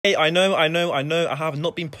Hey, I know, I have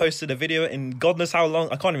not been posted a video in God knows how long,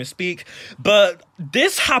 I can't even speak, but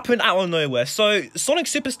this happened out of nowhere. So, Sonic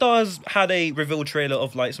Superstars had a reveal trailer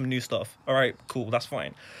of, like, some new stuff. Alright, cool, that's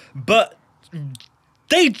fine. But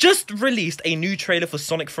they just released a new trailer for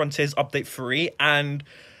Sonic Frontiers Update 3, and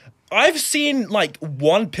I've seen, like,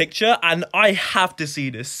 one picture, and I have to see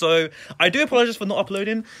this. So, I do apologize for not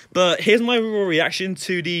uploading, but here's my raw reaction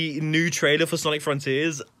to the new trailer for Sonic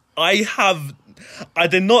Frontiers. I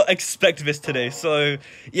did not expect this today, so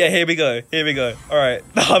yeah, here we go. Alright,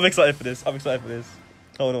 I'm excited for this.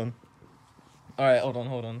 Hold on. Alright, hold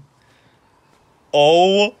on.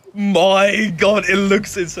 Oh my god, it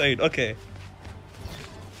looks insane. Okay.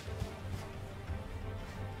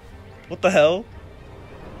 What the hell?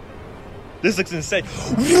 This looks insane.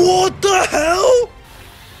 What the hell?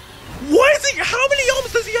 Why is he? How many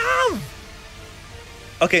arms does he have?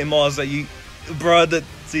 Okay, Mars, are you... Bruh, the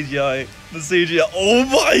CGI. Oh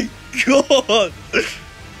my god!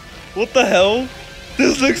 What the hell?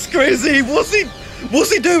 This looks crazy. What's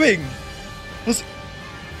he doing? What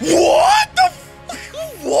the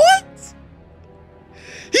what?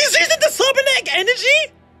 He's using the cybernetic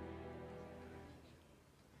energy?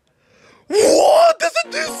 What? There's a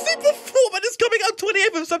new Super Form and it's coming out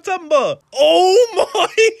 28th of September. Oh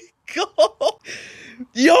my god.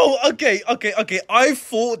 Yo, okay. I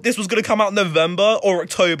thought this was gonna come out November or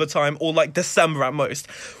October time or like December at most.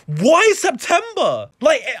 Why September?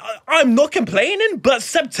 Like, I'm not complaining, but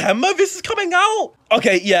September this is coming out?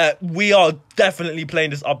 Okay, yeah, we are definitely playing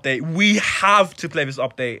this update. We have to play this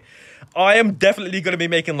update. I am definitely gonna be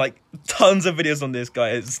making like tons of videos on this,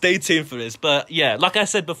 guys. Stay tuned for this. But yeah, like I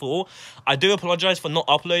said before, I do apologize for not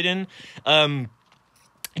uploading.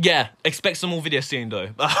 Yeah, expect some more videos soon though.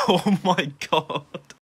 Oh my god.